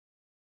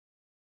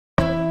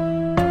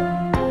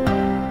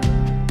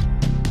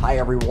Hi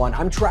everyone,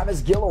 I'm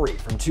Travis Guillory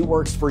from 2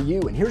 Works for You,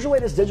 and here's your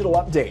latest digital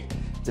update.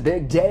 It's a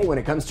big day when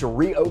it comes to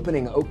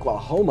reopening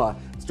Oklahoma.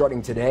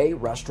 Starting today,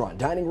 restaurant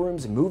dining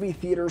rooms, movie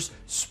theaters,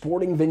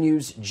 sporting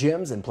venues,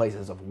 gyms, and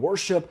places of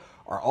worship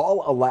are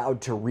all allowed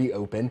to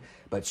reopen,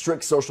 but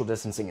strict social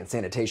distancing and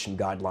sanitation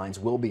guidelines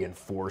will be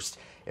enforced.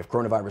 If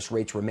coronavirus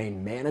rates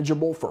remain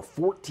manageable for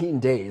 14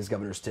 days,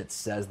 Governor Stitt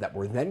says that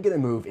we're then going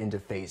to move into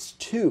phase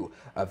 2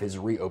 of his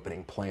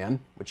reopening plan,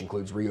 which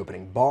includes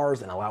reopening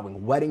bars and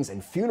allowing weddings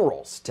and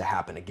funerals to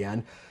happen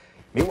again.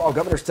 Meanwhile,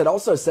 Governor Stitt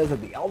also says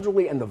that the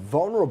elderly and the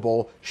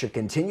vulnerable should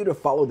continue to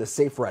follow the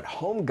safer at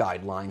home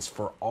guidelines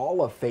for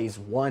all of phase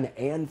 1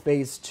 and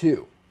phase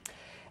 2.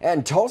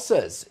 And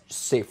Tulsa's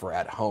safer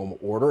at home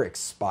order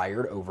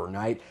expired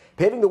overnight,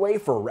 paving the way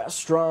for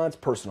restaurants,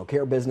 personal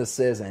care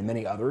businesses, and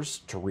many others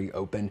to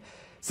reopen.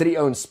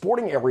 City-owned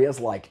sporting areas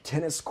like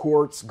tennis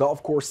courts,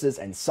 golf courses,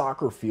 and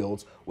soccer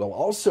fields will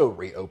also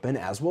reopen,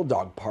 as will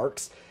dog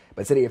parks.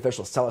 But city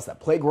officials tell us that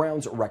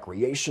playgrounds,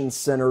 recreation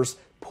centers,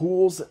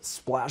 pools,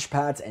 splash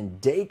pads,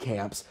 and day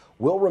camps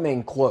will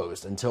remain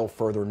closed until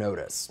further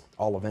notice.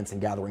 All events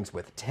and gatherings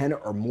with 10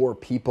 or more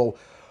people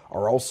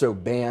are also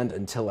banned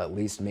until at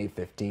least May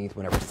 15th,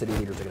 whenever city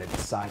leaders are going to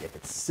decide if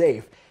it's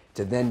safe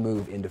to then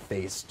move into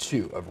phase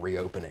 2 of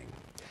reopening.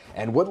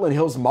 And Woodland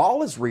Hills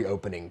Mall is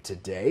reopening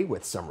today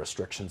with some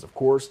restrictions, of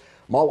course.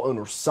 Mall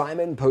owner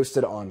Simon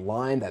posted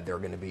online that there are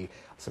going to be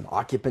some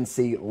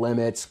occupancy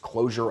limits,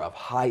 closure of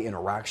high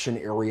interaction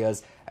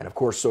areas, and of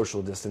course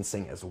social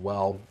distancing as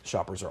well.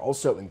 Shoppers are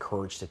also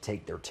encouraged to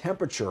take their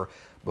temperature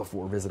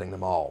before visiting the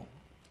mall.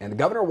 And the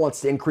governor wants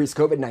to increase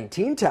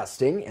COVID-19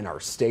 testing in our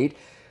state.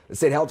 The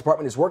state health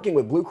department is working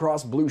with Blue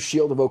Cross Blue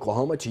Shield of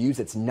Oklahoma to use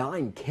its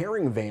 9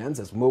 caring vans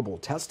as mobile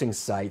testing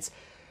sites.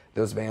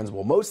 Those vans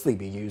will mostly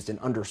be used in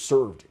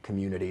underserved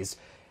communities.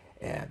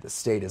 And the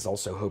state is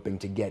also hoping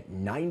to get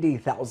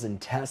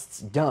 90,000 tests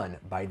done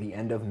by the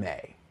end of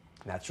May.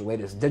 That's your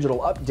latest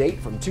digital update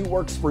from 2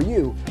 Works for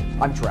You.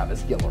 I'm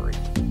Travis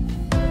Guillory.